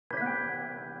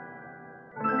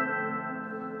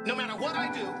what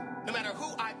I do, no matter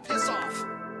who I piss off,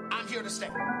 I'm here to stay.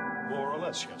 More or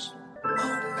less, yes. Oh,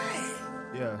 man.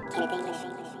 Yeah.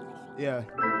 Yeah.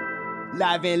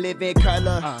 Live and live in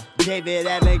color. David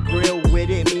Allen grill with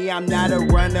it. Me, I'm not a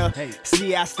runner. Hey.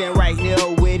 See, I stand right here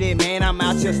with it. Man, I'm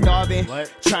out here starving.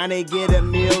 Trying to get a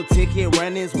meal ticket.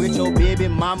 Runnings with your baby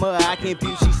mama. I can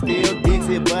peep, she still digs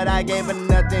it. But I gave her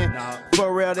nothing. No.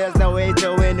 For real, there's no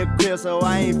HO in the crib, so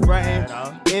I ain't frontin'.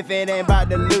 No. If it ain't about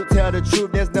the loot, tell the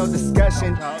truth, there's no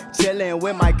discussion. Chillin'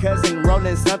 with my cousin,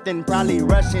 rolling something, probably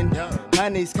Russian.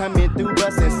 Honey's coming through,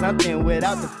 bustin' something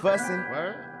without the fussin'.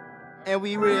 Word? And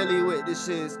we really with the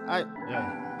shits.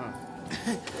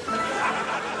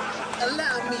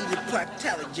 Allow me to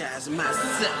partologize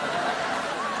myself.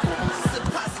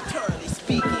 Suppositorily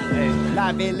speaking.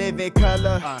 Live and live in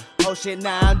color. Oh shit,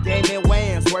 now I'm Damon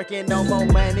Wayans, working on more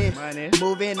money.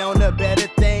 Moving on to better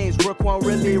things. Rook won't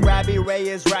really Robbie Ray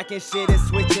is rocking shit and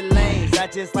switching lanes. I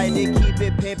just like to keep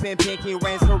it pimpin', pinky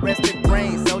rings for rested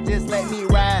brains. So just let me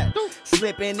ride.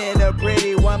 Slipping in a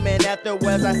pretty woman,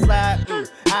 afterwards I slide.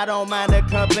 I don't mind the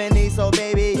company, so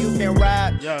baby you can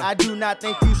ride. I do not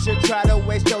think you should try to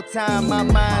waste your time. My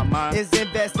mind is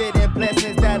invested in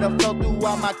blessings that'll flow through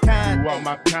all my kind.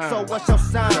 So what's your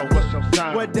sign?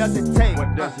 What does it take?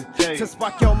 To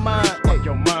spark your mind?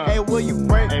 Hey, will you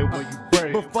break?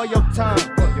 Before your time?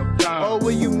 Or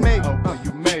will you make?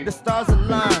 The stars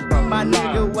align. My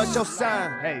nigga, what's your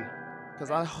sign? Hey,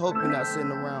 cause I hope you're not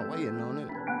sitting around waiting on it.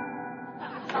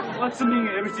 Assuming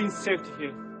everything's safe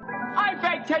here. I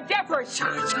beg to differ,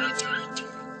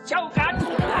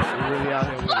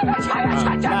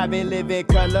 Live and live in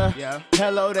color.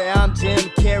 Hello there, I'm Jim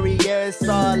Carrey. Yeah, it's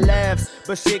all laughs,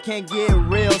 but shit can get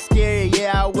real scary.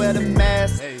 Yeah, I wear the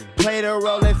mask. Play the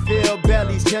role and fill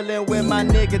bellies. Chillin' with my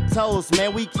nigga Toast.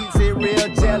 Man, we keeps it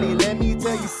real jelly. Let me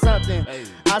tell you something.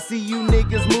 I see you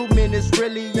niggas movement is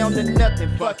really on the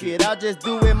nothing. Fuck it, I'll just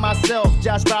do it myself.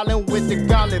 Josh Brolin with the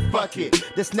gauntlet. Fuck it.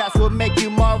 The snaps will make you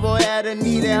marvel at a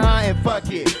need and high and fuck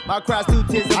it. My cross through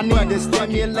tears. I need to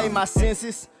stimulate my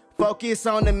senses. Focus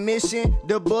on the mission,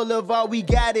 the boulevard, we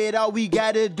got it. All we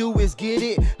gotta do is get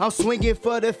it. I'm swinging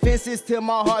for the fences till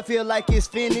my heart feel like it's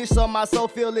finished. So my soul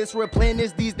feel it's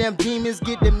replenished. These damn demons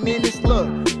get diminished. Look,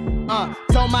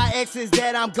 told my exes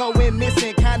that I'm going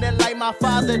missing. Kinda like my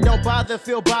father, don't bother,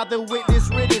 feel bothered with this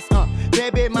riddance.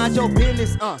 Baby, mind your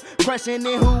business.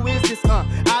 Questioning who is this?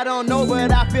 I don't know,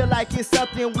 but I feel like it's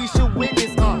something we should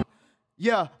witness.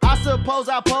 Yeah, I suppose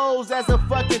I pose as a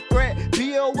fucking threat.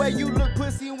 Be aware you look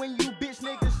pussy when you bitch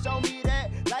niggas show me that.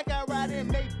 Like